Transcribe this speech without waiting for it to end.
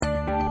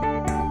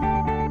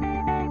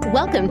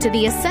Welcome to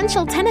the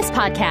Essential Tennis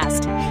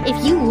Podcast.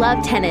 If you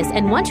love tennis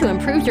and want to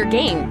improve your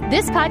game,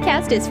 this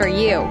podcast is for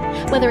you.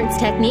 Whether it's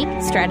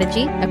technique,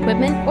 strategy,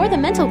 equipment, or the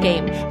mental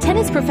game,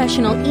 tennis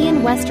professional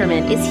Ian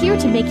Westerman is here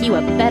to make you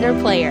a better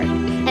player.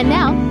 And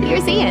now,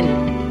 here's Ian.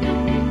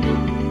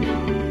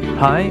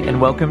 Hi,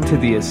 and welcome to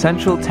the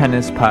Essential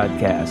Tennis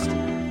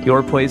Podcast,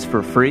 your place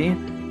for free,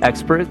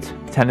 expert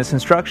tennis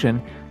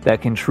instruction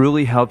that can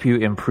truly help you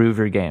improve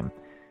your game.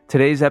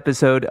 Today's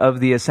episode of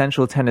the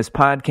Essential Tennis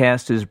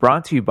Podcast is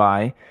brought to you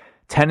by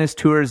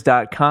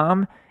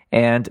TennisTours.com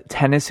and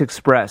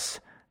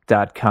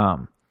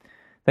TennisExpress.com.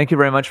 Thank you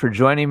very much for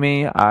joining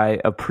me.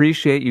 I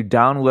appreciate you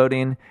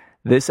downloading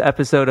this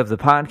episode of the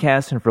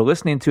podcast and for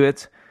listening to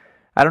it.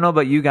 I don't know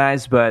about you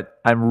guys, but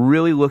I'm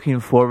really looking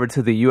forward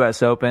to the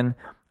U.S. Open.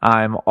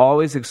 I'm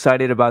always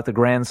excited about the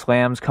Grand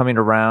Slams coming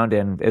around,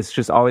 and it's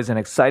just always an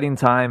exciting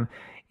time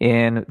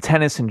in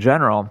tennis in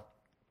general.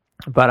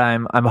 But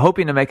I'm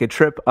hoping to make a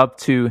trip up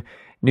to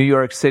New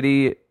York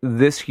City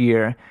this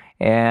year,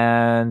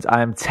 and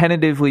I'm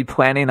tentatively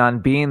planning on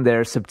being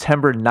there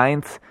September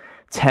 9th,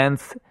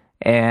 10th,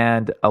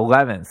 and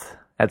 11th.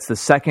 That's the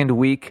second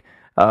week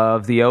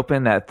of the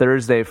Open, that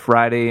Thursday,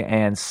 Friday,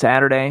 and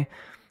Saturday.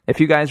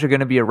 If you guys are going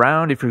to be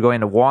around, if you're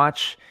going to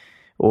watch,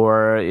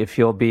 or if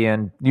you'll be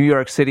in New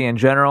York City in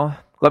general,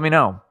 let me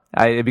know.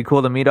 It'd be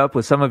cool to meet up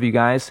with some of you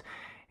guys.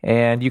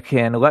 And you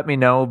can let me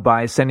know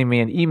by sending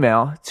me an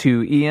email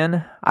to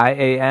Ian,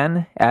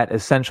 I-A-N, at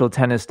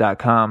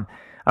EssentialTennis.com.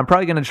 I'm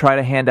probably going to try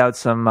to hand out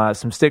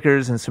some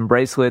stickers and some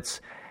bracelets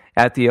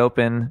at the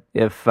Open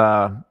if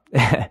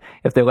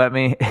if they let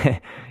me,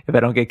 if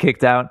I don't get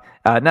kicked out.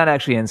 Not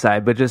actually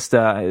inside, but just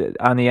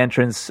on the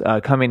entrance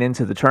coming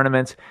into the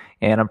tournament.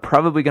 And I'm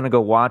probably going to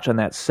go watch on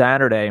that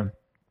Saturday,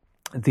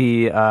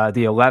 the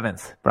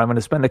 11th. But I'm going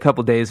to spend a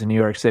couple days in New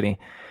York City.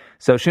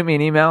 So shoot me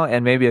an email,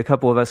 and maybe a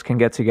couple of us can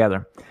get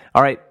together.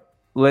 All right,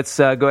 let's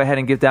go ahead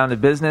and get down to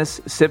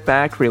business. Sit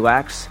back,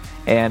 relax,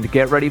 and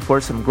get ready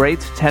for some great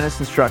tennis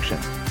instruction.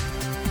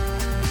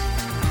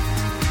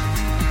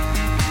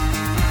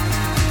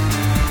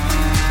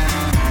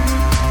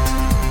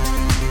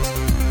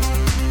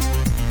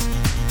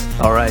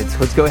 All right, so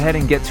let's go ahead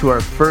and get to our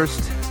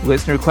first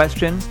listener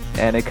question,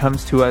 and it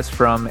comes to us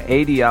from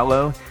A.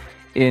 Diallo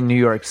in New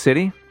York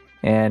City.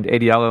 And A.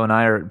 Diallo and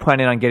I are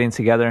planning on getting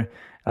together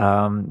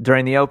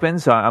during the Open,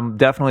 so I'm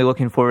definitely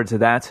looking forward to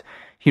that.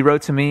 He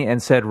wrote to me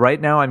and said,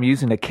 right now I'm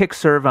using a kick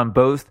serve on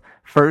both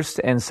first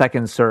and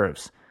second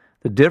serves.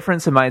 The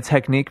difference in my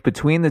technique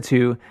between the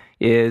two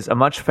is a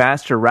much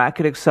faster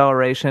racket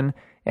acceleration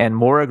and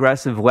more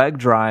aggressive leg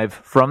drive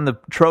from the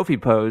trophy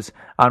pose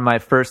on my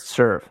first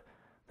serve.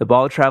 The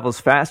ball travels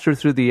faster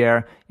through the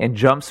air and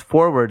jumps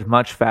forward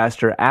much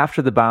faster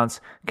after the bounce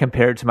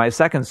compared to my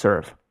second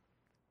serve.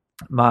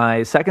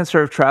 My second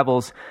serve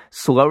travels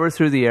slower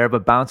through the air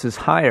but bounces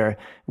higher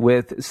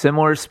with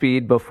similar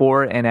speed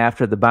before and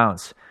after the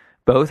bounce.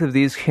 Both of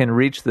these can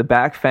reach the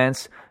back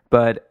fence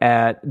but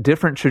at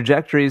different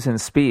trajectories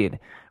and speed.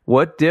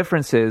 What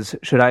differences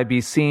should I be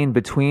seeing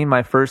between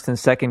my first and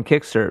second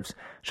kick serves?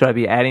 Should I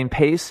be adding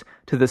pace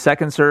to the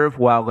second serve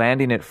while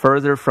landing it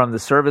further from the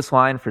service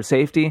line for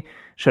safety?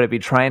 Should I be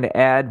trying to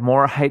add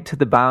more height to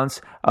the bounce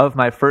of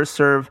my first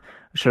serve?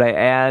 Should I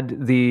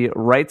add the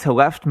right to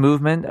left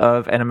movement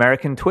of an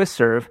American twist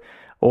serve,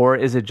 or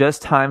is it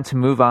just time to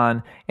move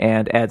on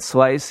and add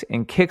slice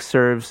and kick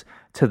serves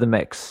to the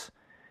mix?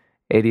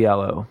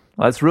 Adiello. Well,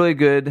 that's a really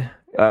good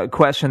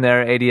question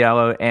there,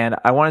 Adiello, and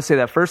I want to say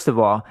that first of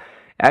all,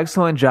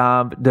 excellent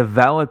job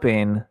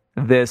developing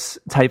this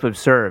type of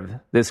serve,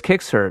 this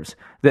kick serve.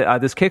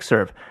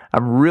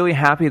 I'm really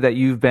happy that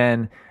you've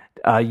been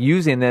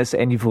using this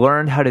and you've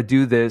learned how to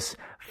do this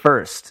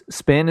first.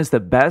 Spin is the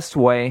best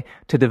way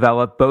to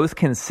develop both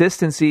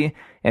consistency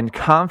and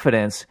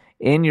confidence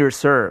in your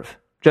serve,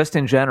 just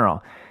in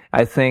general.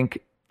 I think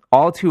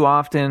all too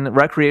often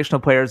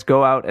recreational players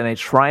go out and they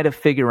try to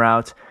figure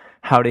out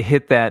how to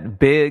hit that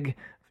big,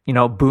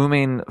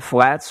 booming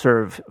flat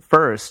serve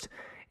first,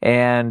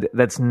 and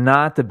that's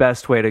not the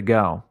best way to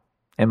go,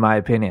 in my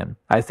opinion.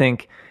 I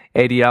think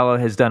Adiello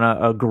has done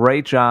a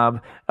great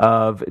job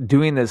of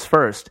doing this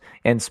first,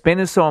 and spin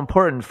is so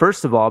important,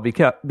 first of all,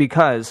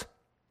 because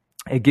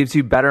it gives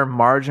you better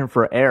margin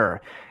for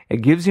error.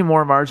 It gives you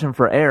more margin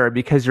for error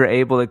because you're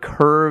able to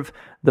curve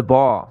the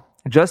ball.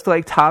 Just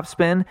like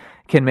topspin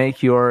can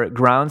make your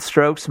ground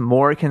strokes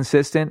more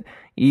consistent,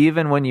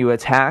 even when you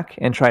attack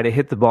and try to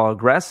hit the ball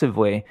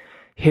aggressively,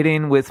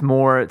 hitting with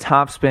more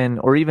topspin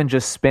or even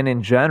just spin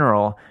in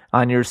general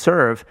on your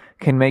serve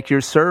can make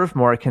your serve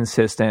more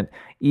consistent,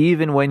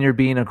 even when you're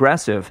being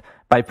aggressive,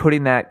 by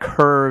putting that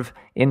curve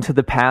into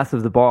the path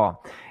of the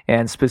ball.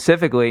 And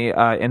specifically,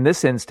 in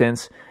this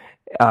instance,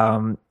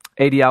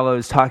 Adiello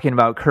is talking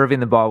about curving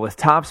the ball with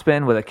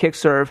topspin, with a kick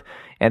serve,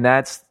 and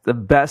that's the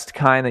best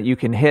kind that you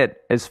can hit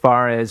as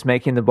far as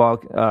making the ball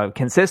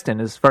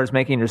consistent, as far as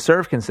making your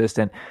serve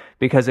consistent,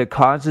 because it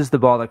causes the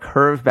ball to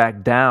curve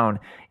back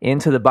down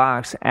into the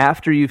box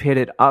after you've hit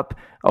it up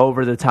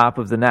over the top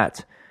of the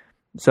net.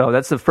 So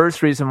that's the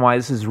first reason why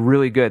this is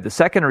really good. The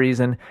second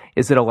reason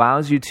is it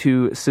allows you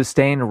to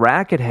sustain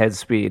racket head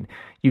speed.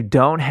 You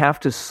don't have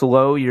to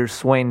slow your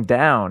swing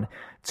down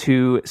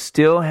to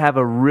still have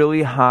a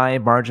really high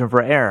margin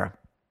for error.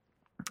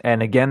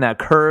 And again, that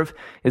curve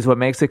is what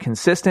makes it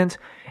consistent.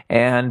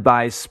 And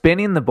by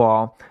spinning the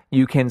ball,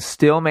 you can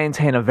still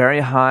maintain a very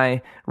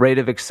high rate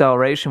of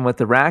acceleration with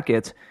the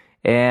racket.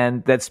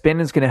 And that spin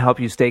is going to help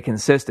you stay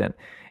consistent.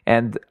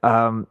 And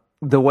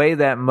the way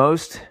that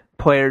most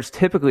players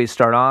typically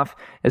start off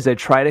is they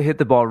try to hit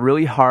the ball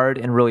really hard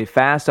and really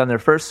fast on their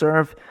first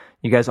serve.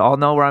 You guys all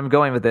know where I'm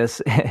going with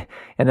this. And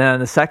then on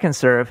the second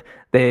serve,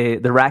 the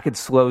racket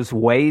slows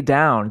way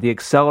down. The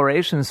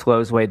acceleration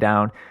slows way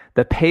down.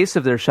 The pace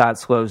of their shot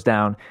slows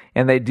down.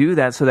 And they do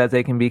that so that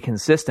they can be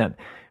consistent.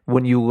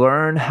 When you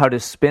learn how to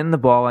spin the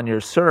ball on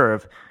your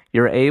serve,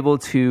 you're able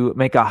to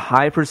make a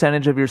high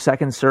percentage of your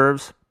second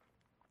serves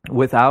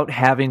without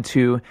having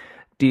to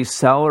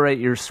decelerate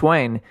your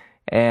swing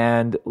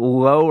and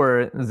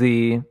lower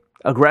the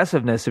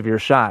aggressiveness of your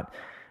shot.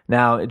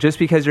 Now, just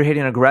because you're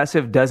hitting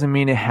aggressive doesn't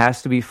mean it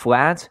has to be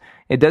flat.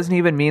 It doesn't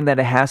even mean that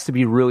it has to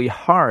be really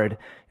hard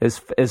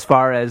as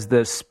far as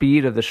the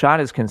speed of the shot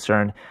is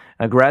concerned.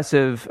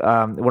 Aggressive,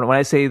 when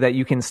I say that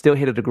you can still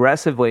hit it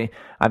aggressively,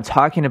 I'm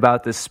talking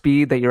about the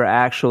speed that you're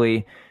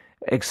actually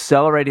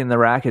accelerating the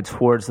racket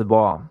towards the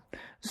ball.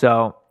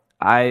 So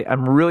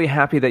I'm really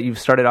happy that you've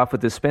started off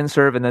with the spin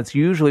serve, and that's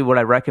usually what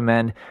I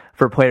recommend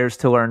for players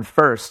to learn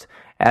first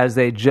as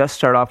they just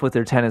start off with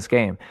their tennis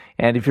game.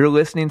 And if you're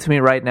listening to me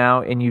right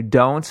now and you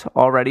don't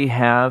already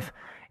have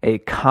a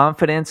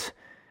confident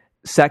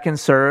second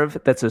serve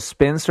that's a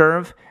spin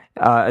serve,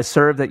 a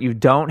serve that you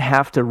don't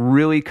have to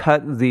really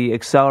cut the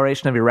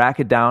acceleration of your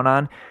racket down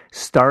on,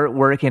 start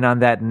working on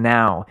that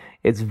now.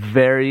 It's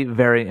very,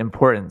 very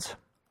important.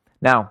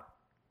 Now,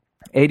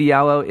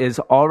 Diallo is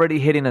already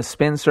hitting a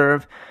spin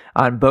serve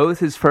on both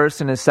his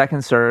first and his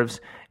second serves,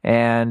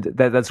 and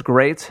that's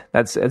great.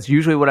 That's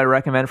usually what I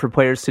recommend for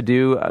players to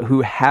do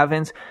who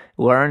haven't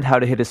learned how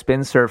to hit a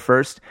spin serve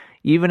first,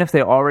 even if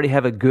they already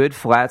have a good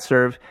flat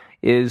serve,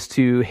 is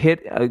to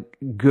hit a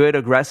good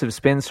aggressive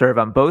spin serve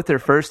on both their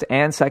first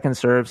and second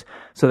serves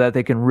so that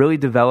they can really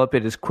develop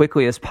it as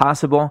quickly as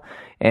possible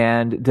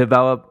and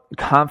develop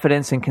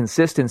confidence and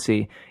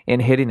consistency in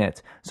hitting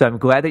it. So I'm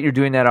glad that you're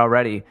doing that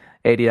already,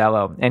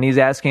 Diallo. And he's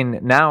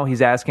asking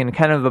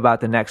kind of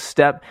about the next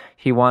step.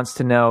 He wants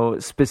to know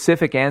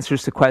specific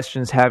answers to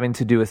questions having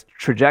to do with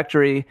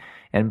trajectory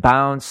and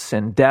bounce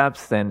and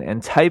depth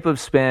and type of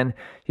spin.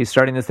 He's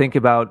starting to think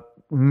about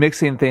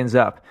mixing things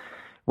up.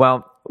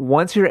 Well,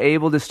 once you're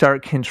able to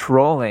start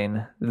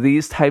controlling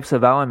these types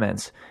of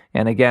elements,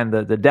 and again,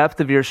 the depth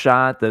of your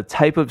shot, the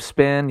type of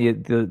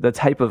spin, the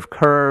type of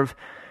curve,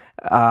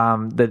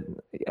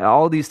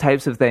 all these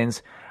types of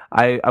things,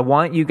 I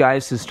want you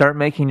guys to start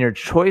making your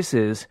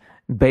choices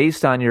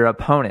based on your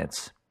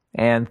opponents.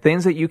 And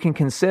things that you can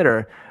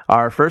consider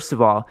are, first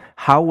of all,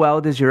 how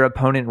well does your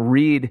opponent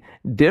read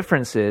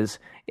differences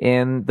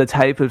in the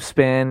type of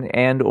spin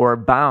and or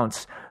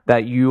bounce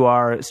that you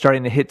are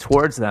starting to hit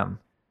towards them?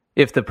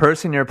 If the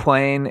person you're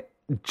playing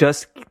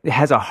just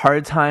has a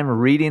hard time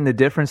reading the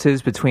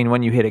differences between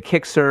when you hit a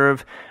kick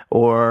serve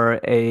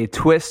or a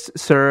twist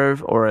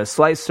serve or a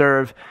slice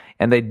serve,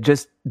 and they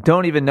just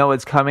don't even know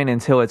it's coming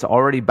until it's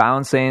already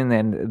bouncing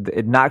and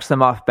it knocks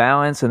them off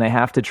balance and they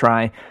have to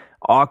try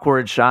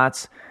awkward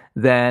shots,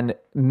 then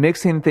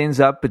mixing things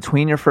up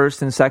between your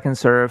first and second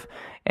serve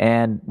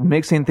and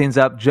mixing things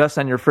up just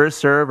on your first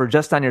serve or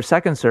just on your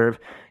second serve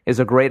is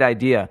a great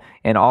idea.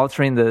 And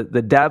altering the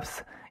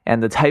depth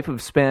and the type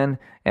of spin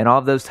and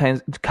all those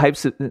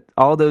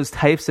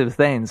types of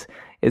things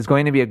is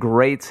going to be a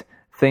great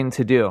thing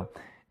to do,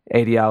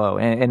 Diallo,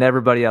 and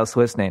everybody else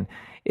listening.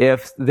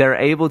 If they're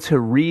able to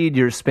read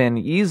your spin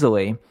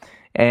easily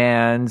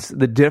and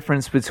the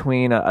difference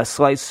between a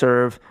slice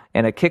serve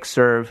and a kick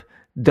serve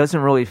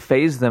doesn't really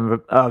faze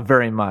them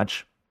very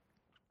much,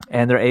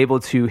 and they're able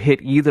to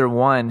hit either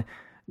one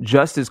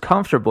just as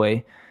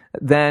comfortably,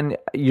 then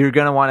you're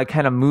going to want to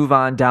kind of move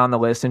on down the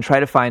list and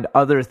try to find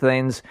other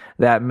things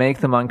that make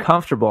them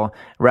uncomfortable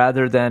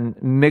rather than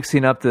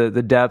mixing up the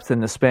depth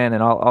and the spin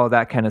and all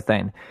that kind of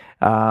thing.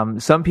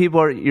 Some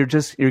people you're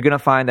going to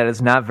find that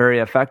it's not very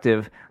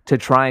effective to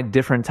try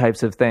different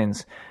types of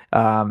things,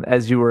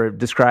 as you were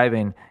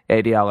describing,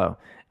 Diallo.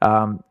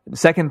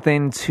 Second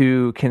thing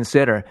to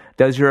consider,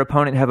 does your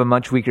opponent have a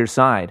much weaker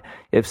side?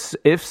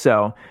 If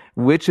so,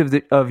 which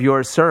of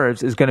your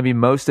serves is going to be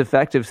most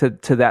effective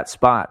to that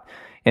spot?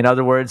 In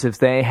other words, if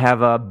they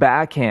have a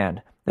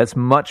backhand that's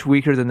much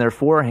weaker than their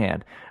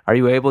forehand, are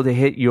you able to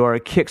hit your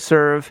kick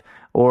serve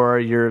or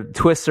your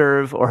twist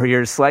serve or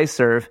your slice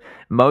serve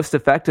most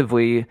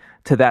effectively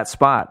to that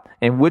spot?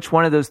 And which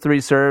one of those three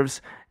serves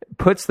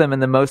puts them in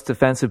the most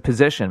defensive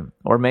position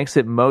or makes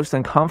it most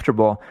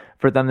uncomfortable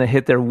for them to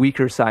hit their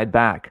weaker side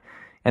back?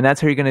 And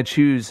that's how you're going to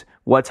choose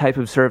what type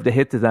of serve to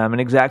hit to them and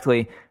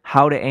exactly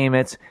how to aim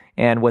it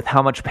and with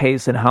how much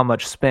pace and how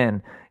much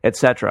spin,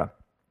 etc.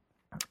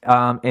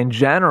 In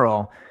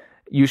general,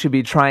 you should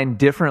be trying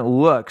different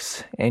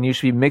looks, and you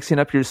should be mixing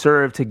up your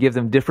serve to give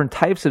them different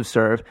types of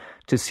serve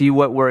to see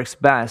what works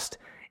best,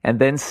 and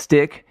then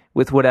stick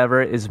with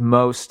whatever is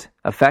most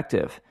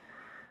effective.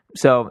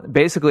 So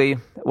basically,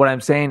 what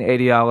I'm saying,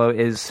 Adialo,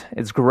 is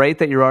it's great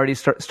that you're already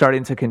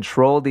starting to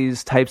control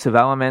these types of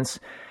elements.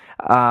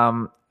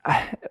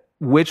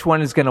 Which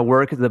one is going to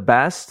work the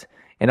best?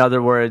 In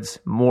other words,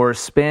 more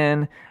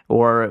spin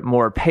or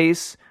more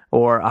pace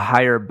or a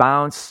higher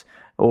bounce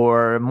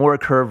or more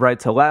curve right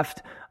to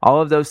left. All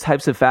of those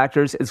types of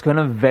factors is going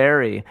to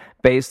vary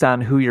based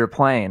on who you're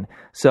playing.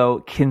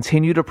 So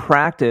continue to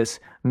practice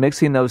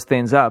mixing those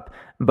things up.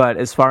 But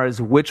as far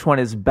as which one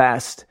is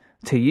best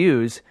to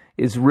use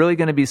is really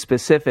going to be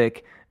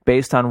specific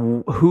based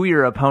on who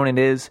your opponent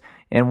is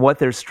and what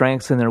their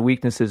strengths and their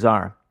weaknesses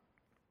are.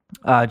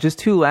 Just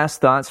two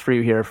last thoughts for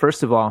you here.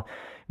 First of all,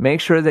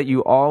 make sure that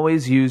you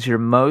always use your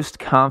most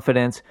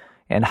confident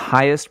and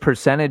highest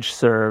percentage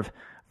serve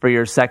for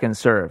your second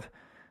serve.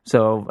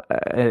 So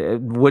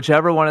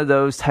whichever one of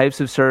those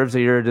types of serves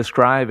that you're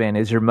describing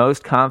is your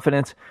most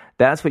confident,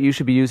 that's what you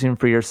should be using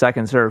for your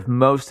second serve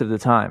most of the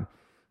time.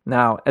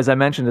 Now, as I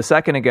mentioned a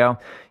second ago,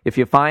 if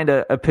you find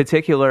a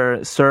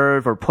particular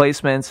serve or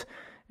placement,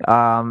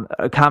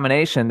 a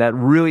combination that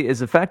really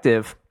is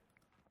effective,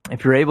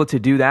 if you're able to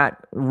do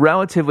that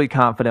relatively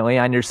confidently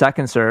on your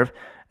second serve,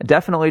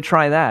 definitely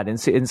try that and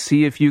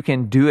see if you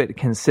can do it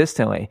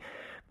consistently.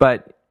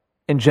 But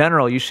in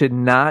general, you should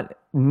not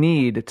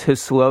need to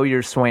slow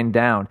your swing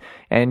down.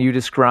 And you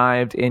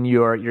described in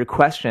your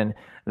question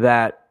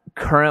that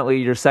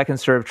currently your second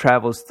serve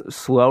travels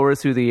slower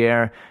through the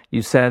air.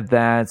 You said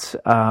that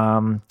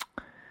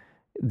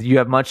you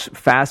have much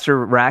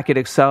faster racket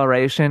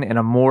acceleration and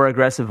a more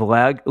aggressive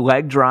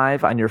leg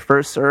drive on your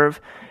first serve.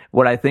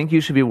 What I think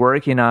you should be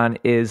working on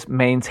is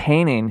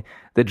maintaining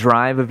the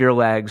drive of your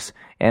legs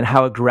and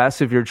how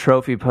aggressive your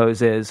trophy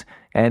pose is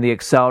and the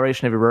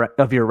acceleration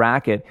of your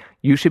racket.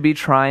 You should be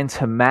trying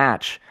to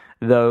match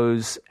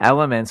those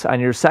elements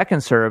on your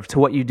second serve to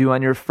what you do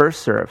on your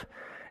first serve.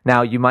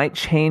 Now, you might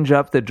change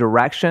up the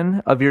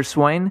direction of your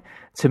swing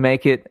to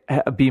make it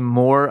be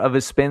more of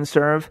a spin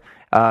serve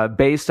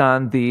based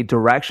on the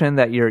direction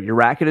that your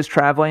racket is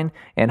traveling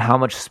and how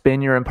much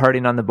spin you're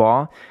imparting on the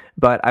ball.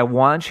 But I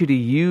want you to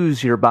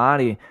use your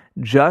body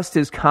just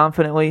as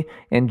confidently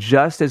and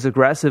just as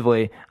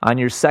aggressively on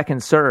your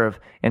second serve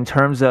in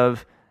terms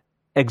of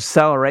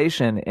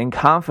acceleration and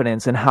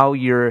confidence and how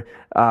you're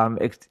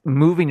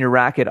moving your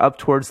racket up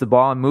towards the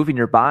ball and moving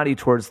your body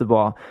towards the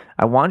ball.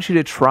 I want you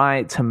to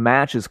try to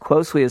match as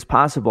closely as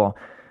possible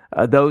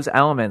those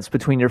elements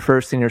between your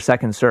first and your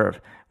second serve.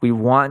 We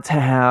want to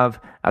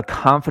have a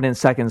confident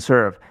second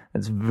serve.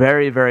 It's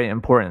very, very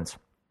important.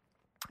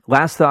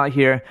 Last thought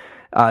here.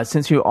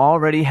 Since you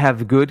already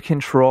have good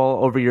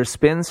control over your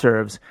spin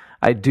serves,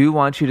 I do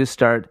want you to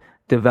start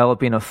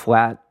developing a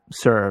flat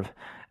serve.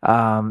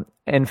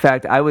 In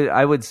fact, I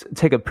would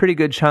take a pretty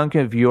good chunk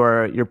of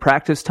your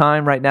practice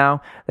time right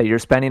now that you're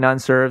spending on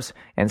serves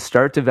and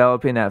start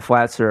developing that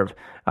flat serve.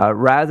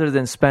 Rather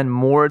than spend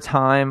more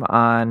time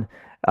on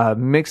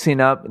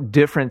mixing up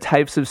different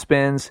types of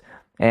spins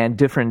and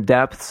different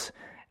depths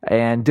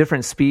and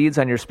different speeds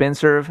on your spin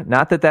serve.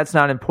 Not that that's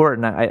not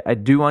important. I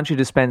do want you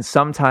to spend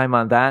some time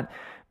on that.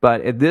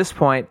 But at this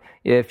point,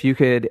 if you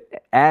could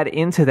add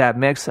into that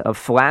mix a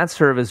flat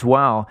serve as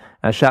well,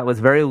 a shot with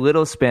very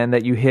little spin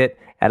that you hit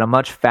at a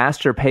much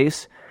faster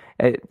pace,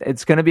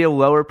 it's going to be a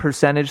lower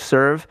percentage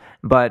serve,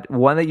 but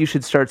one that you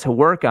should start to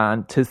work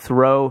on to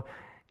throw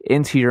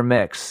into your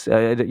mix.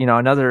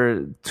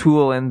 Another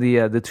tool in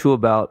the tool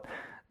belt,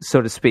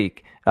 so to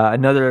speak.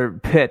 Another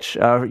pitch,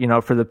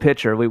 for the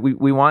pitcher.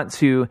 We want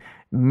to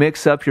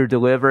mix up your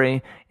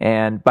delivery,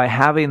 and by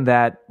having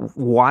that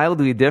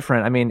wildly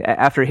different,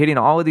 after hitting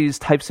all of these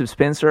types of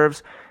spin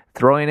serves,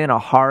 throwing in a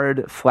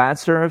hard flat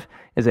serve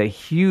is a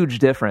huge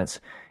difference.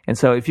 And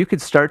so if you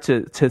could start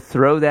to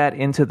throw that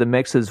into the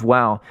mix as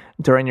well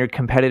during your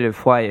competitive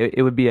play,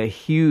 it would be a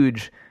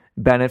huge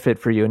benefit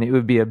for you, and it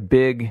would be a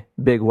big,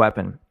 big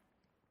weapon.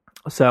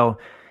 So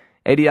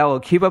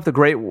Adialo, keep up the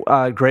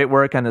great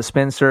work on the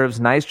spin serves.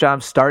 Nice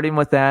job starting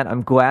with that.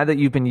 I'm glad that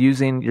you've been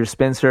using your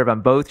spin serve on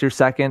both your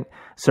second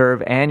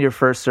serve and your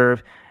first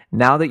serve.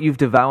 Now that you've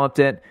developed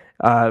it,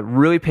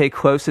 really pay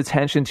close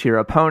attention to your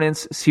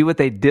opponents. See what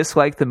they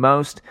dislike the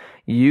most.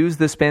 Use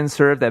the spin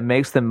serve that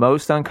makes them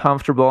most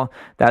uncomfortable.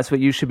 That's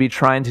what you should be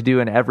trying to do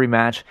in every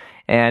match.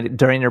 And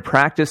during your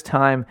practice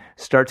time,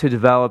 start to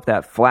develop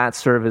that flat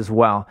serve as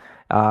well.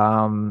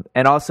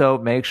 And also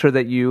make sure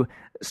that you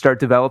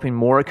start developing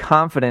more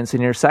confidence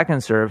in your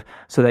second serve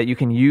so that you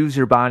can use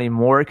your body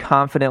more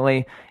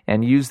confidently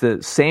and use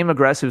the same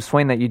aggressive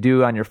swing that you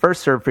do on your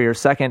first serve for your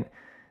second.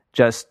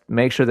 Just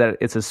make sure that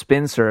it's a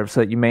spin serve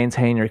so that you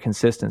maintain your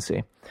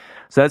consistency.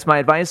 So that's my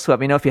advice. Let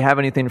me know if you have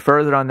anything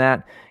further on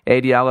that.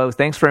 Adialo,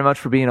 thanks very much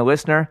for being a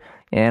listener,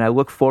 and I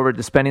look forward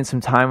to spending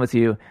some time with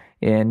you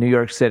in New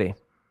York City.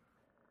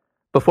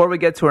 Before we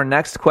get to our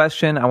next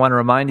question, I want to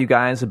remind you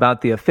guys about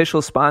the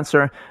official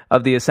sponsor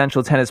of the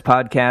Essential Tennis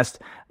Podcast.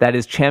 That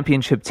is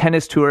Championship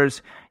Tennis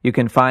Tours. You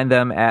can find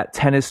them at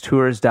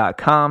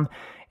tennistours.com,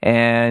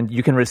 and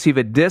you can receive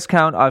a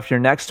discount off your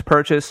next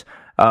purchase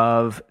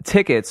of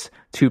tickets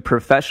to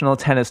professional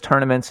tennis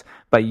tournaments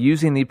by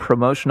using the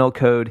promotional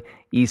code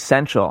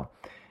ESSENTIAL.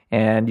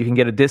 And you can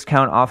get a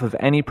discount off of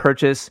any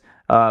purchase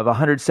of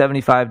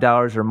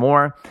 $175 or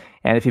more.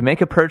 And if you make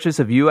a purchase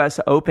of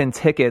U.S. Open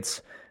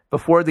tickets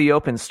before the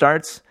Open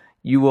starts,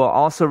 you will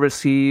also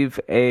receive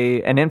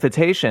an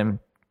invitation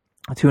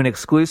to an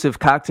exclusive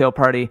cocktail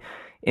party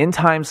in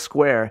Times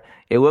Square.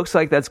 It looks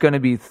like that's going to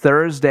be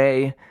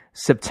Thursday,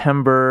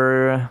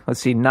 September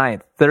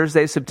 9th.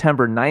 Thursday,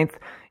 September 9th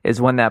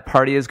is when that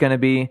party is going to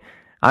be.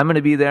 I'm going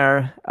to be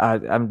there.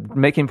 I'm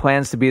making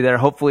plans to be there.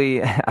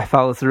 Hopefully, I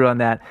follow through on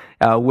that.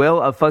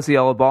 Will of Fuzzy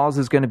Yellow Balls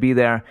is going to be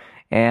there,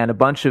 and a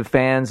bunch of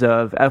fans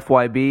of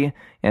FYB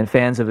and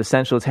fans of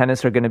Essential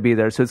Tennis are going to be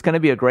there. So it's going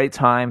to be a great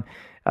time.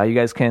 You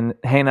guys can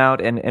hang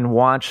out and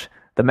watch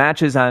the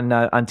matches on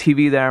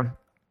TV there,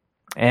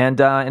 and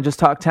just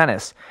talk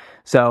tennis.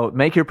 So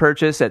make your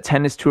purchase at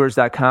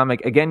tennistours.com.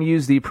 Again,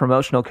 use the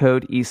promotional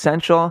code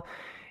ESSENTIAL,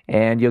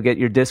 and you'll get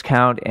your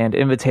discount and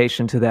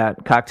invitation to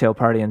that cocktail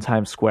party in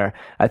Times Square.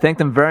 I thank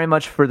them very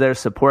much for their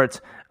support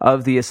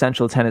of the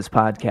Essential Tennis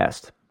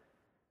Podcast.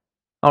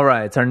 All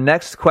right, our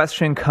next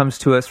question comes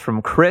to us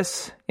from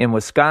Chris in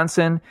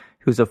Wisconsin,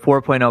 who's a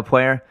 4.0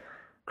 player.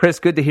 Chris,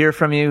 good to hear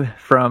from you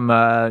from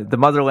the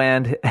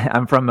motherland.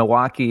 I'm from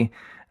Milwaukee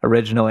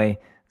originally,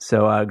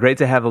 so great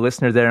to have a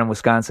listener there in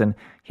Wisconsin.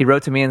 He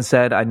wrote to me and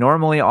said, I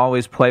normally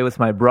always play with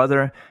my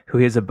brother, who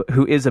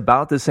is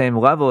about the same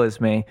level as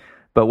me,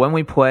 but when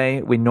we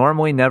play, we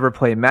normally never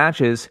play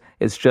matches.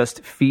 It's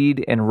just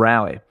feed and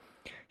rally.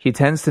 He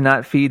tends to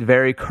not feed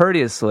very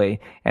courteously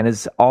and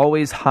is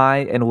always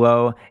high and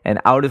low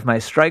and out of my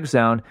strike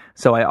zone,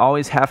 so I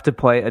always have to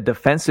play a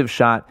defensive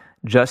shot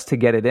just to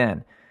get it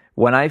in.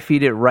 When I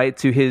feed it right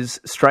to his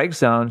strike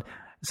zone,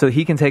 so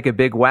he can take a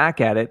big whack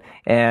at it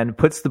and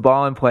puts the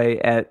ball in play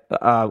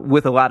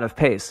with a lot of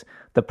pace.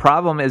 The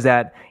problem is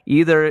that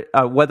either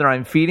whether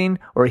I'm feeding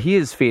or he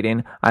is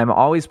feeding, I'm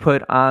always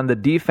put on the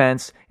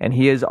defense and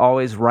he is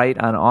always right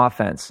on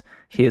offense.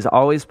 He is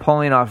always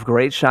pulling off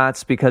great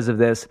shots because of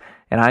this,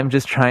 and I'm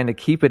just trying to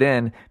keep it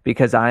in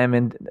because I am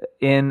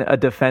in a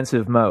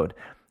defensive mode.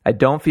 I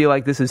don't feel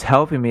like this is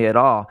helping me at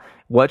all.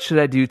 What should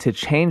I do to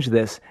change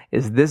this?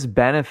 Is this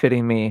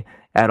benefiting me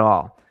at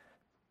all?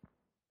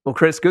 Well,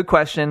 Chris, good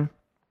question.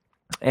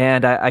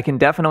 And I can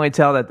definitely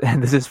tell that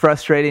this is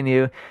frustrating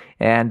you,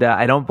 and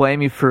I don't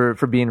blame you for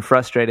being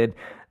frustrated.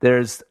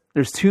 There's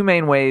two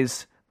main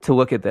ways to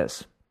look at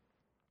this.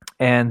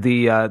 And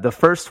the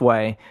first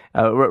way,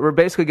 we're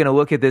basically going to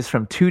look at this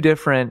from two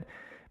different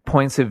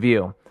points of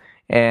view.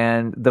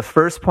 And the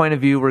first point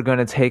of view we're going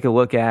to take a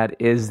look at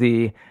is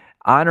the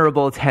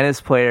honorable tennis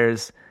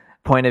player's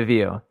point of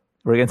view.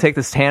 We're going to take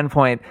the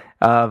standpoint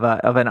of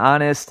an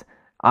honest,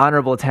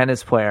 honorable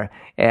tennis player.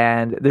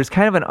 And there's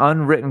kind of an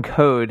unwritten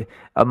code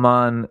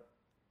among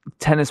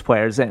tennis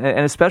players, and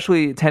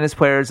especially tennis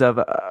players of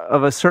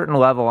a certain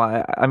level.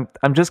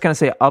 I'm just going to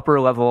say upper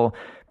level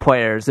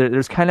players.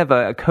 There's kind of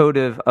a code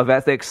of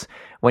ethics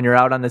when you're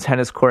out on the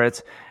tennis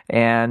courts.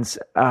 And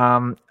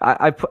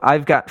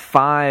I've got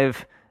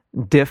 5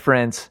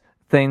 different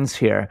things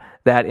here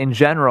that in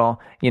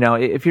general,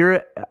 if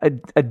you're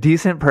a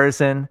decent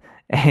person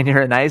and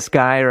you're a nice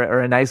guy or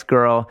a nice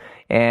girl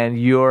and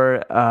you're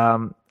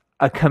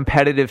a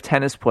competitive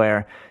tennis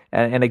player,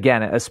 and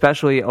again,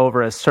 especially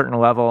over a certain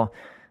level,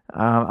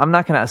 I'm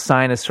not going to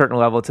assign a certain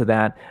level to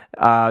that,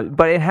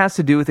 but it has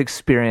to do with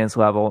experience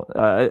level,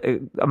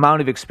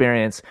 amount of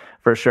experience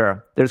for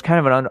sure. There's kind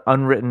of an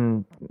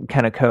unwritten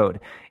kind of code.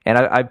 And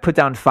I put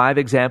down 5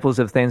 examples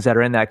of things that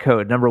are in that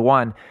code. Number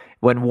 1,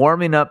 when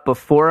warming up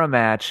before a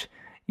match,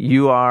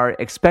 you are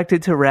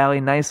expected to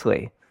rally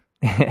nicely.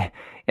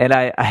 And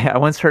I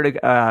once heard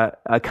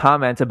a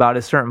comment about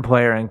a certain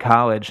player in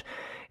college.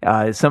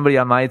 Somebody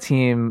on my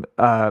team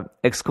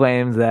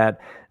exclaimed that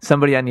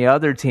somebody on the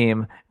other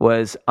team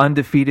was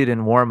undefeated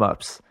in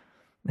warm-ups,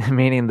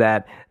 meaning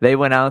that they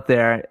went out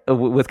there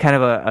with kind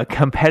of a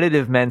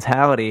competitive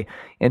mentality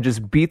and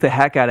just beat the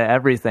heck out of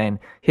everything,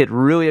 hit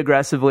really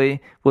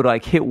aggressively, would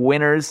hit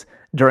winners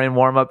during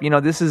warm-up.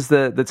 This is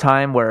the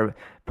time where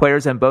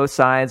players on both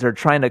sides are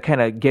trying to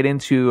kind of get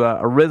into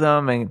a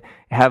rhythm and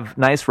have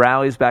nice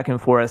rallies back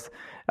and forth.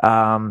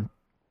 Some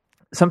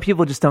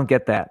people just don't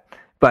get that.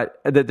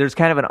 But there's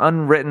kind of an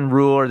unwritten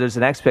rule, or there's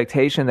an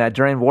expectation that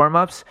during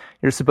warm-ups,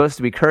 you're supposed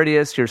to be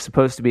courteous, you're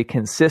supposed to be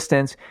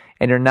consistent,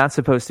 and you're not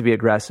supposed to be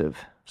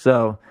aggressive.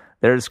 So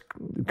there's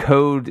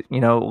code,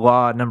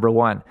 law number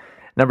 1.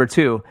 Number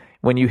 2,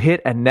 when you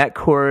hit a net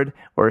cord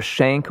or a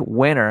shank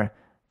winner,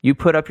 you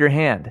put up your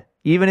hand,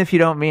 even if you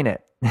don't mean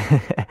it.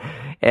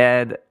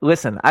 And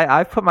listen,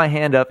 I've put my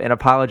hand up and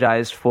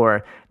apologized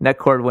for net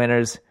cord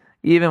winners,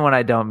 even when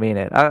I don't mean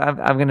it.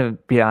 I'm going to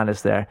be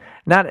honest there.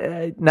 Not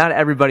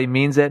everybody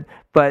means it,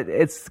 but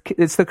it's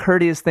the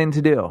courteous thing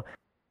to do.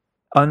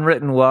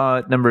 Unwritten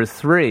law number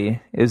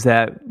 3 is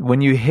that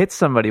when you hit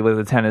somebody with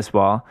a tennis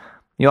ball,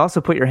 you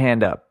also put your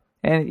hand up.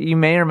 And you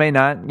may or may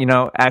not,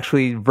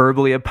 actually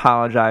verbally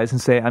apologize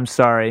and say, I'm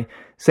sorry.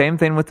 Same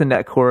thing with the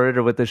net cord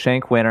or with the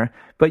shank winner,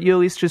 but you at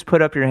least just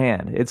put up your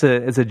hand. It's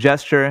a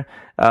gesture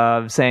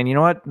of saying, you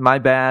know what, my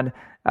bad.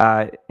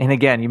 And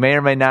again, you may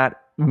or may not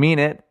mean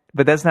it,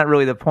 but that's not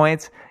really the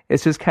point.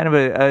 It's just kind of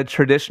a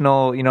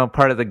traditional,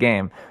 part of the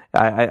game.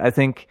 I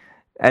think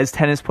as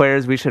tennis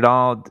players, we should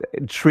all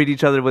treat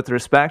each other with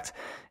respect,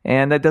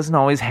 and that doesn't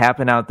always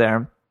happen out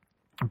there.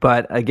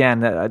 But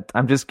again,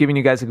 I'm just giving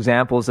you guys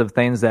examples of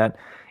things that,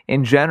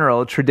 in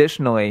general,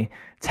 traditionally,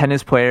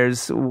 tennis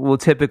players will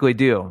typically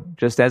do,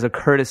 just as a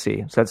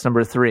courtesy. So that's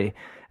number 3.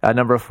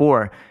 Number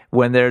 4,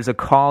 when there's a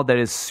call that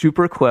is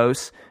super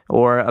close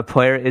or a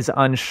player is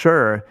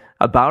unsure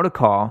about a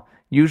call,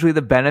 usually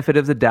the benefit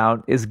of the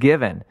doubt is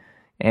given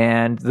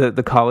and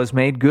the call is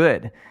made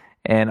good.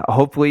 And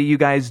hopefully you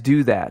guys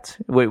do that.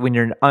 When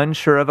you're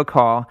unsure of a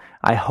call,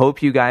 I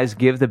hope you guys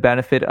give the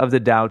benefit of the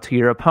doubt to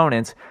your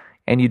opponent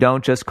and you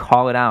don't just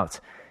call it out.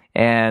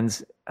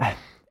 And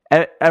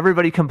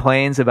everybody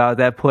complains about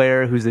that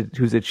player who's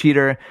a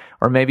cheater,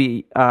 or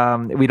maybe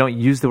we don't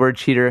use the word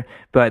cheater,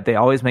 but they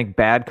always make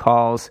bad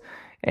calls,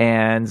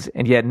 and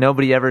yet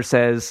nobody ever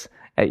says,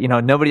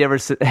 nobody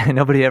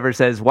ever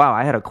says, wow,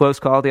 I had a close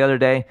call the other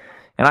day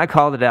and I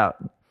called it out,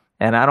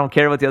 and I don't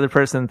care what the other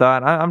person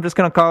thought. I'm just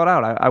going to call it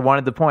out. I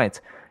wanted the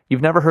point.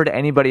 You've never heard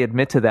anybody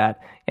admit to that,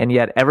 and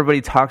yet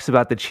everybody talks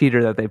about the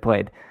cheater that they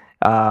played.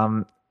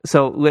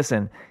 So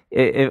listen,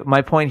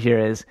 my point here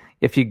is,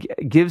 if you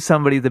give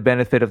somebody the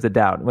benefit of the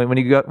doubt, when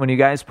you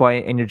guys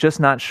play and you're just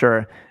not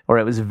sure, or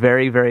it was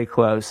very, very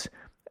close,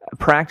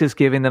 practice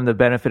giving them the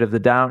benefit of the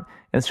doubt.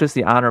 It's just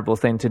the honorable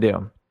thing to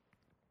do.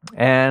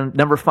 And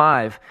number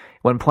 5,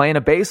 when playing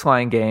a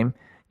baseline game,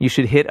 you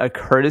should hit a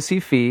courtesy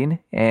feed,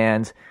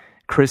 and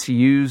Chris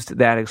used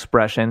that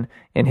expression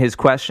in his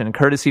question.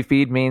 Courtesy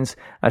feed means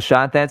a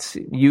shot that's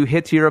you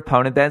hit to your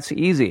opponent that's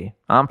easy,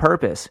 on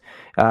purpose.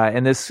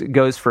 And this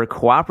goes for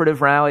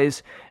cooperative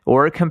rallies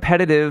or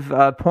competitive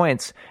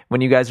points. When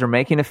you guys are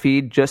making a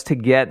feed just to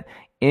get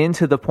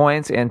into the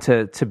points and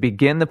to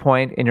begin the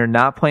point, and you're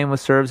not playing with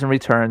serves and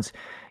returns,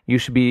 you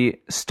should be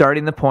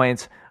starting the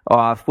points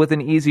off with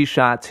an easy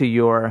shot to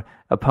your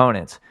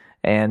opponent.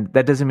 And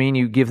that doesn't mean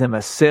you give them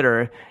a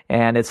sitter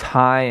and it's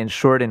high and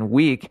short and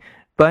weak,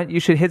 but you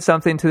should hit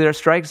something to their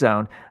strike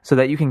zone so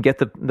that you can get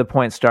the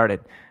point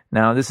started.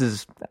 Now, this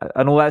is,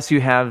 unless you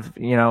have,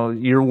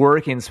 you're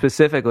working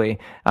specifically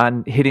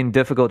on hitting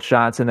difficult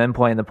shots and then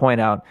playing the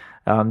point out,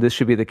 this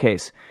should be the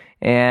case.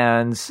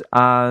 And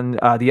on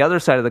the other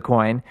side of the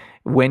coin,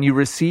 when you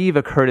receive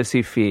a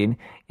courtesy feed,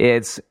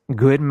 it's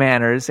good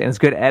manners and it's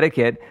good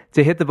etiquette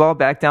to hit the ball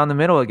back down the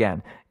middle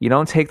again. You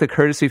don't take the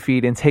courtesy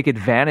feed and take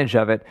advantage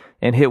of it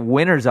and hit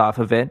winners off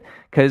of it,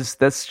 because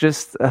that's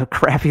just a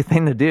crappy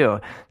thing to do.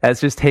 That's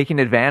just taking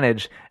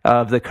advantage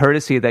of the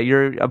courtesy that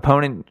your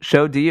opponent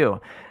showed to you.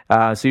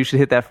 So you should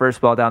hit that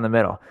first ball down the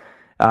middle.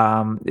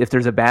 If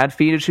there's a bad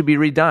feed, it should be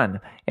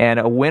redone. And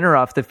a winner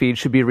off the feed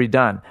should be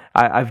redone.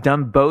 I've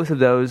done both of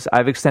those.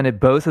 I've extended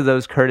both of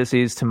those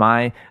courtesies to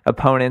my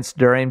opponents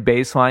during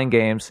baseline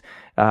games.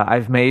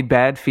 I've made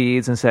bad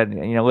feeds and said,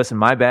 listen,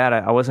 my bad.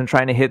 I wasn't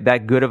trying to hit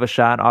that good of a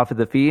shot off of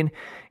the feed.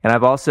 And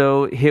I've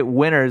also hit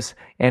winners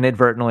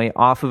inadvertently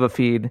off of a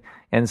feed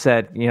and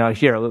said,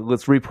 here,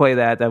 let's replay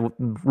that. That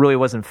really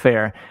wasn't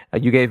fair.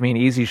 You gave me an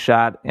easy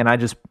shot and I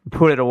just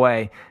put it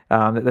away.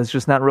 That's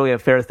just not really a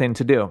fair thing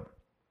to do.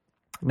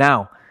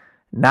 Now,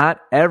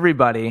 not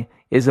everybody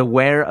is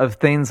aware of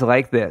things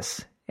like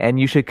this, and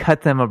you should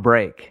cut them a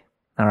break.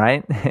 All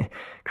right?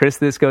 Chris,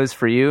 this goes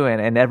for you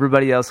and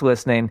everybody else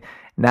listening.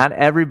 Not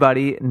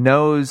everybody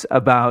knows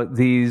about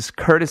these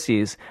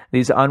courtesies,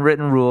 these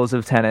unwritten rules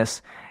of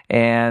tennis,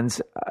 and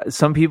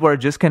some people are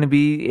just going to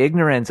be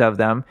ignorant of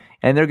them,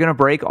 and they're going to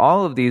break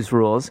all of these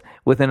rules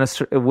within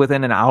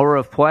an hour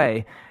of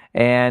play.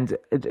 And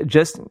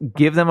just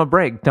give them a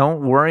break.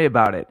 Don't worry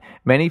about it.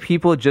 Many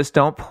people just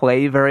don't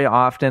play very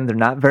often. They're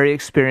not very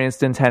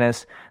experienced in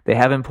tennis. They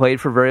haven't played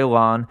for very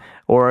long,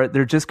 or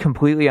they're just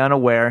completely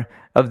unaware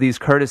of these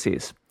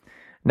courtesies.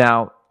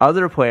 Now,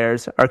 other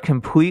players are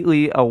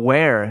completely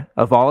aware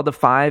of all the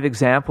 5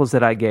 examples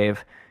that I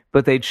gave,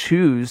 but they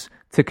choose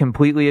to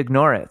completely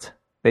ignore it.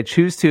 They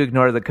choose to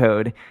ignore the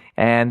code,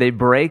 and they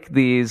break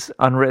these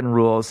unwritten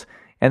rules,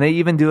 and they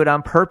even do it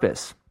on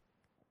purpose.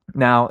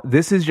 Now,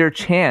 this is your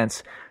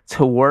chance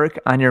to work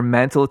on your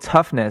mental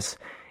toughness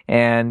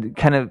and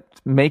kind of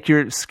make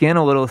your skin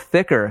a little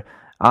thicker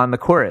on the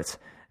court.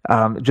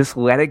 Just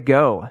let it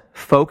go.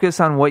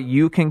 Focus on what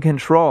you can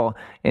control,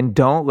 and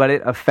don't let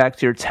it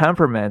affect your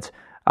temperament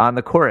on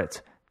the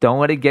court. Don't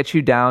let it get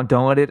you down.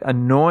 Don't let it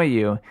annoy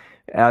you.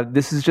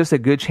 This is just a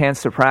good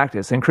chance to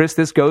practice. And Chris,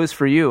 this goes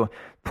for you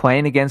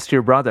playing against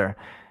your brother.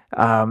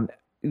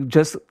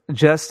 Just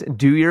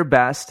do your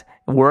best.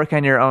 Work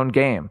on your own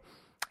game.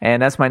 And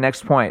that's my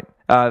next point.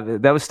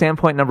 That was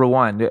standpoint number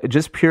 1.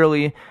 Just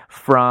purely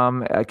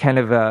from kind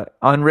of a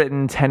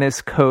unwritten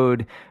tennis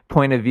code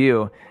point of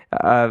view,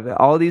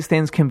 All these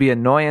things can be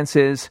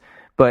annoyances,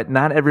 but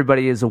not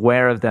everybody is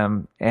aware of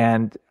them,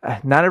 and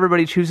not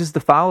everybody chooses to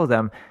follow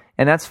them,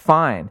 and that's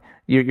fine.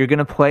 You're going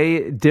to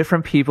play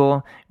different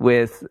people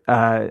with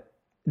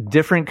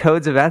different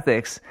codes of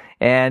ethics,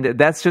 and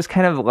that's just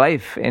kind of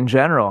life in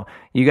general.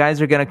 You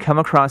guys are going to come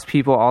across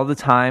people all the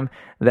time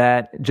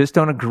that just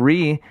don't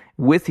agree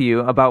with you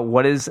about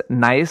what is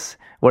nice,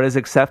 what is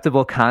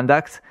acceptable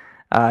conduct.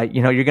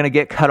 You're going to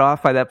get cut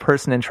off by that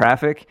person in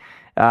traffic.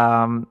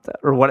 Or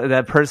what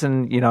that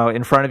person,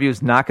 in front of you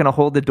is not going to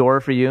hold the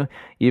door for you,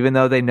 even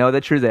though they know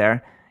that you're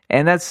there.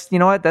 And that's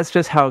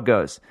just how it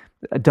goes.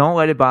 Don't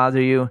let it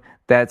bother you.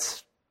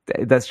 That's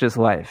just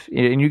life.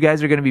 And you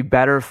guys are going to be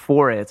better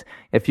for it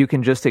if you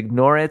can just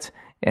ignore it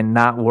and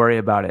not worry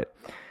about it.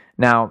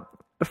 Now,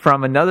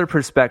 from another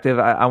perspective,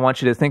 I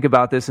want you to think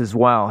about this as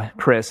well,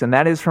 Chris, and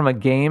that is from a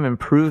game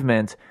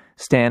improvement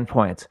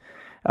standpoint.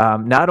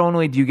 Not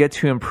only do you get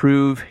to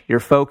improve your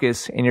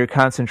focus and your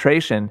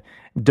concentration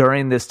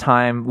during this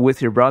time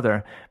with your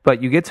brother,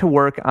 but you get to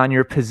work on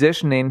your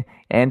positioning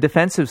and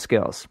defensive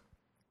skills.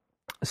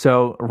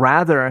 So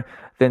rather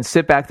than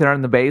sit back there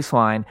on the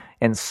baseline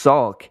and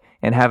sulk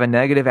and have a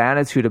negative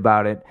attitude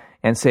about it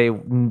and say,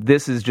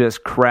 this is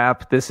just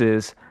crap, this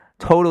is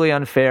totally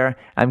unfair,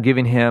 I'm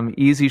giving him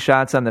easy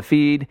shots on the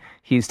feed,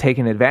 he's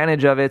taking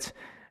advantage of it.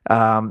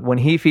 When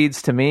he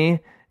feeds to me,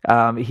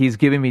 he's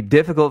giving me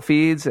difficult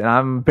feeds and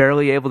I'm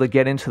barely able to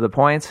get into the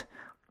point.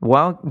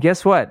 Well,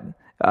 guess what?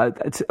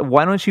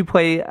 Why don't you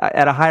play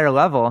at a higher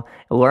level,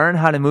 learn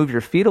how to move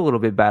your feet a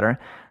little bit better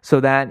so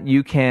that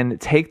you can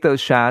take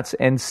those shots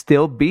and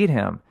still beat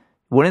him?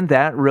 Wouldn't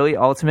that really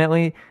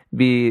ultimately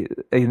be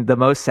the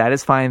most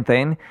satisfying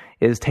thing,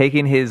 is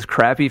taking his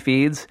crappy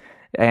feeds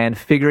and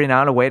figuring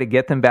out a way to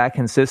get them back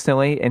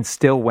consistently and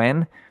still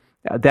win?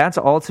 That's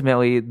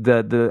ultimately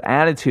the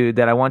attitude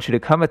that I want you to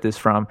come at this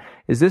from,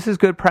 is this is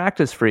good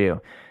practice for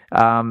you.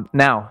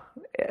 Now,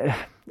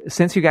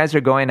 since you guys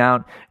are going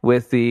out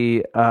with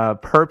the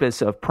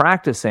purpose of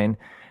practicing,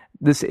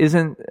 this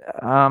isn't,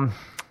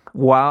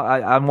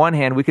 while on one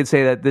hand, we could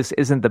say that this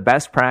isn't the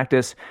best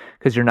practice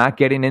because you're not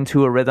getting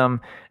into a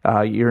rhythm,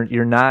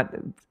 you're not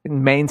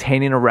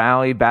maintaining a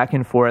rally back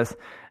and forth,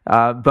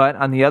 but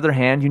on the other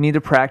hand, you need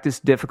to practice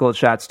difficult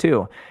shots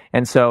too.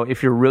 And so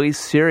if you're really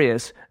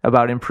serious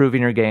about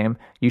improving your game,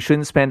 you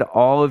shouldn't spend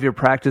all of your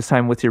practice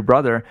time with your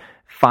brother.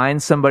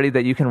 Find somebody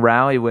that you can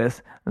rally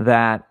with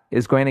that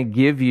is going to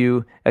give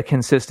you a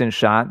consistent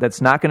shot, that's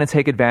not going to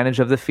take advantage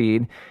of the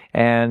feed,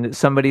 and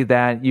somebody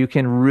that you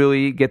can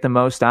really get the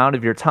most out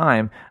of your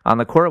time on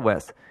the court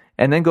with.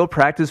 And then go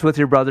practice with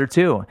your brother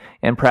too,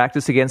 and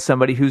practice against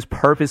somebody who's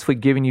purposely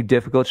giving you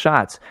difficult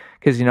shots.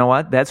 Because you know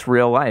what? That's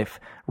real life.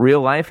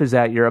 Real life is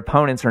that your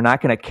opponents are not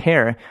going to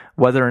care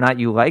whether or not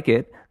you like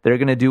it. They're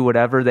going to do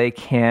whatever they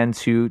can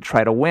to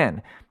try to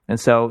win. And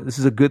so this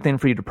is a good thing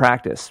for you to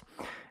practice.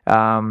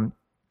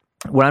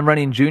 When I'm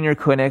running junior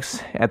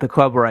clinics at the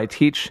club where I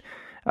teach,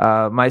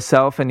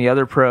 myself and the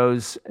other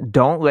pros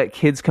don't let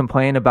kids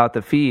complain about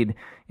the feed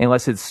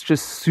unless it's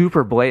just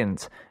super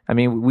blatant. I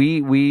mean,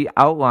 we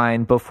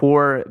outline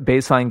before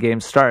baseline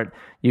games start,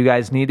 you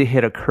guys need to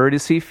hit a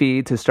courtesy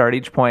feed to start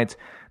each point.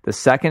 The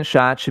second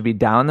shot should be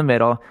down the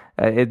middle.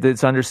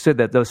 It's understood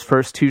that those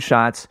first two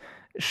shots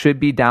should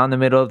be down the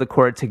middle of the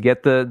court to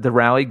get the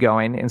rally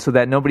going, and so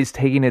that nobody's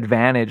taking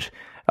advantage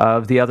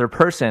of the other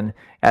person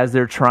as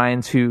they're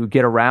trying to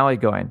get a rally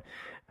going.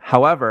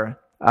 However,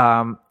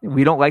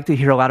 we don't like to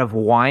hear a lot of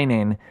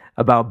whining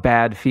about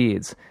bad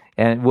feeds.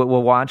 And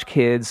we'll watch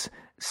kids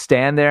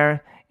stand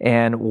there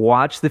and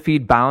watch the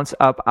feed bounce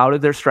up out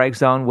of their strike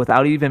zone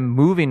without even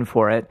moving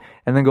for it,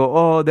 and then go,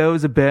 oh, that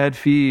was a bad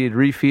feed,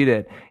 refeed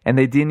it. And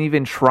they didn't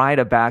even try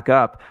to back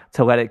up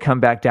to let it come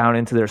back down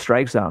into their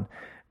strike zone.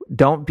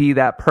 Don't be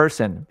that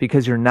person,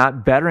 because you're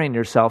not bettering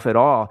yourself at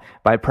all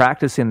by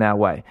practicing that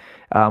way.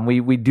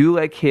 We do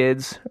let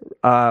kids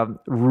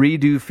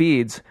redo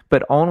feeds,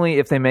 but only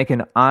if they make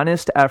an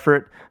honest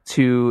effort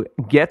to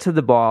get to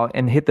the ball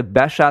and hit the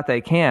best shot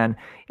they can.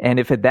 And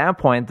if at that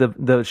point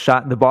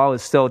the ball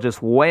is still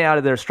just way out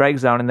of their strike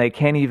zone and they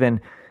can't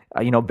even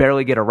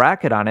barely get a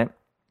racket on it,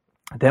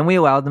 then we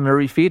allow them to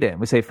refeed it.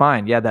 We say,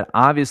 fine, yeah, that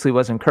obviously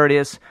wasn't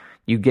courteous.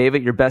 You gave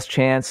it your best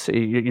chance,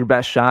 your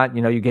best shot.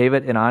 You gave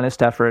it an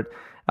honest effort.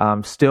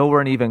 Still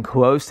weren't even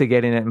close to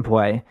getting it in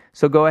play.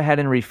 So go ahead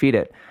and refeed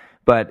it.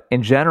 But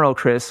in general,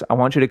 Chris, I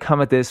want you to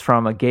come at this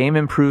from a game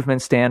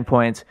improvement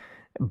standpoint.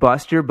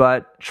 Bust your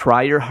butt,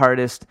 try your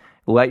hardest,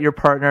 let your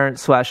partner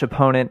 /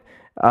 opponent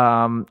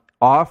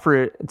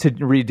offer to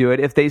redo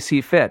it if they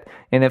see fit.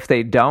 And if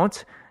they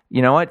don't,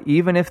 you know what?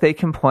 Even if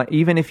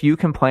you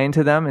complain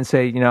to them and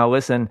say,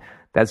 listen,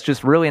 that's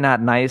just really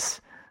not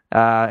nice,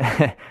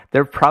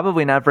 they're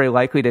probably not very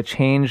likely to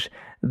change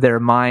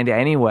their mind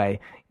anyway.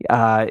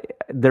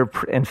 They're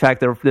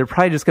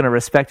probably just going to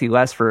respect you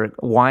less for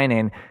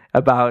whining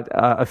about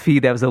a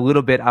feed that was a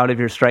little bit out of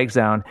your strike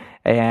zone,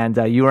 and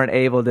you weren't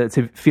able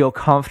to feel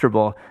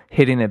comfortable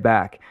hitting it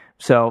back.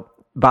 So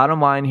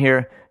bottom line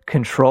here,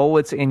 control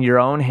what's in your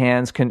own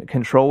hands,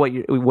 control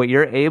what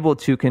you're able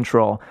to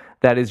control.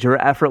 that is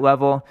your effort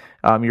level,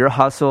 your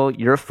hustle,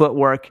 your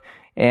footwork,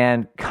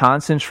 and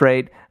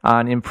concentrate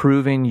on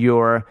improving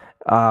your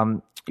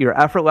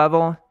effort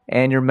level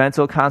and your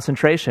mental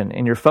concentration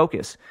and your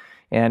focus.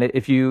 And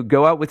if you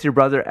go out with your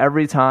brother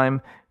every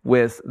time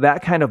with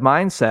that kind of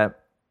mindset,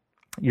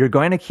 you're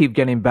going to keep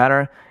getting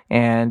better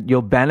and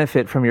you'll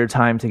benefit from your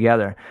time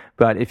together.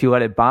 But if you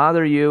let it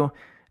bother you,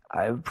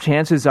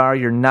 chances are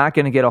you're not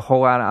going to get a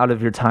whole lot out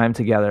of your time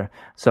together.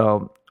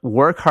 So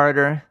work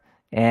harder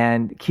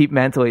and keep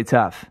mentally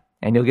tough,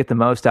 and you'll get the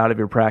most out of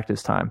your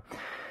practice time.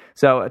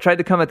 So I tried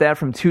to come at that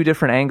from two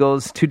different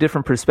angles, two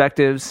different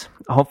perspectives.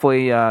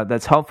 Hopefully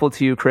that's helpful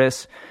to you,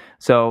 Chris.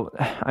 So,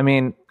 I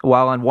mean,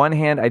 while on one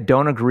hand, I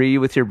don't agree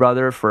with your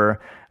brother for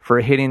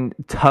hitting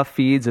tough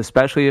feeds,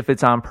 especially if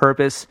it's on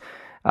purpose.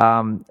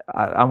 On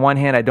one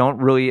hand, I don't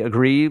really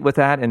agree with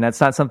that, and that's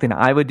not something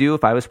I would do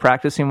if I was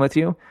practicing with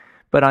you.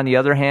 But on the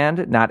other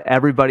hand, not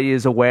everybody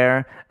is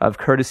aware of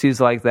courtesies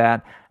like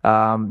that.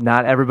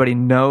 Not everybody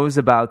knows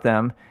about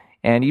them.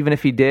 And even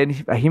if he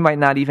did, he might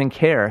not even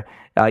care,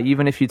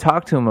 even if you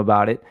talk to him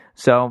about it.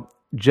 So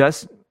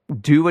just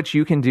do what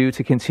you can do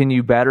to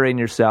continue bettering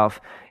yourself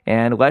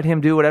and let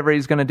him do whatever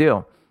he's going to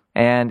do.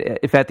 And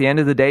if at the end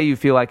of the day you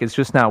feel like it's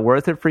just not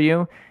worth it for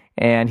you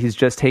and he's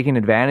just taking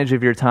advantage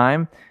of your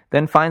time,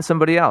 then find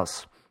somebody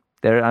else.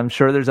 I'm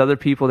sure there's other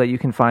people that you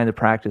can find to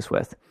practice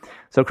with.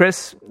 So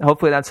Chris,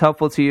 hopefully that's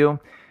helpful to you.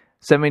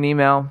 Send me an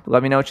email.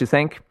 Let me know what you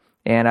think.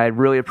 And I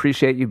really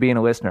appreciate you being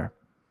a listener.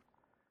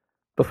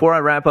 Before I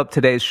wrap up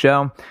today's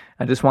show,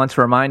 I just want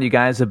to remind you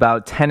guys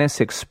about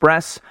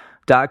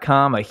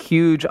TennisExpress.com, a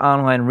huge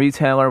online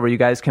retailer where you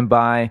guys can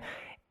buy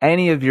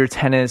any of your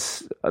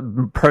tennis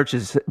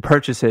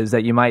purchases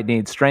that you might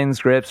need: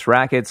 strings, grips,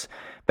 rackets,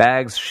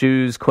 bags,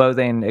 shoes,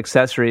 clothing,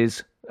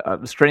 accessories,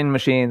 string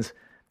machines,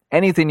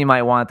 anything you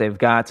might want, they've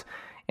got.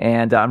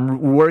 And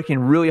I'm working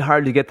really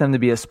hard to get them to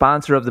be a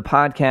sponsor of the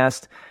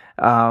podcast.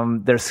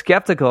 They're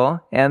skeptical,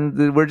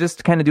 and we're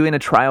just kind of doing a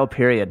trial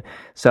period.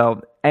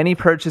 So any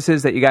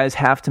purchases that you guys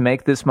have to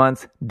make this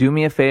month, do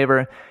me a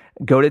favor.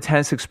 Go to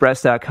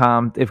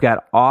TennisExpress.com. They've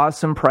got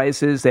awesome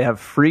prices. They have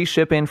free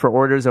shipping for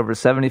orders over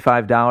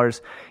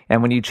 $75.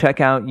 And when you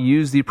check out,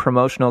 use the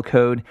promotional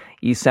code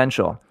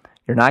ESSENTIAL.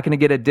 You're not going to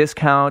get a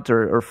discount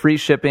or free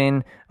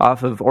shipping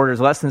off of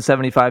orders less than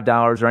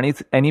 $75 or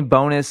any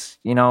bonus,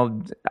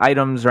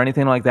 items or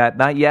anything like that.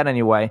 Not yet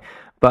anyway.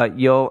 But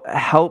you'll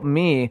help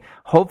me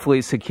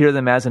hopefully secure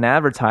them as an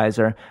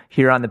advertiser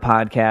here on the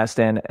podcast.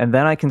 And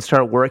then I can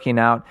start working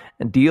out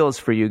deals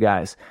for you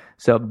guys.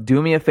 So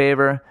do me a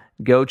favor.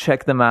 Go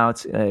check them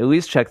out, at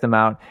least check them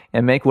out,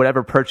 and make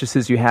whatever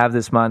purchases you have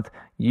this month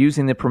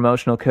using the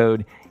promotional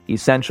code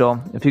ESSENTIAL.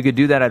 If you could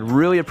do that, I'd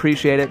really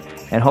appreciate it.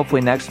 And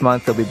hopefully next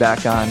month they'll be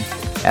back on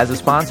as a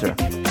sponsor.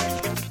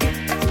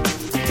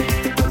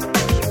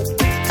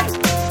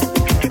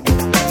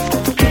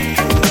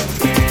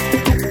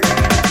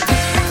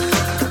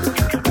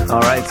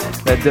 All right,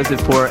 that does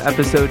it for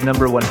episode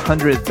number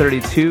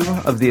 132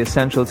 of the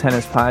Essential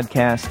Tennis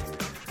Podcast.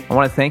 I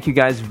want to thank you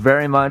guys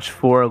very much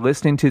for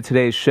listening to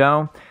today's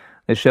show.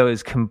 The show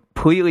is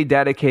completely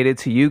dedicated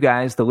to you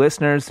guys, the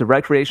listeners, the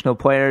recreational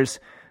players,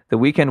 the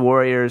weekend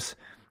warriors,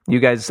 you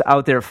guys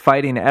out there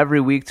fighting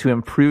every week to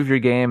improve your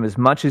game as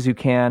much as you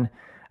can.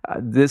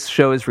 This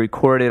show is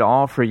recorded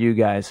all for you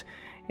guys.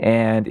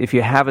 And if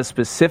you have a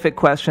specific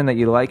question that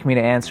you'd like me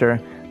to answer,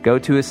 go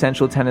to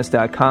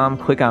EssentialTennis.com,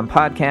 click on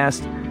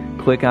podcast,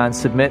 click on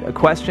submit a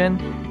question,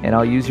 and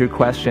I'll use your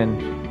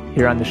question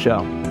here on the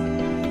show.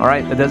 All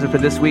right, that does it for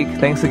this week.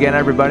 Thanks again,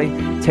 everybody.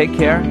 Take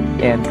care,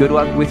 and good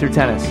luck with your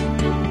tennis.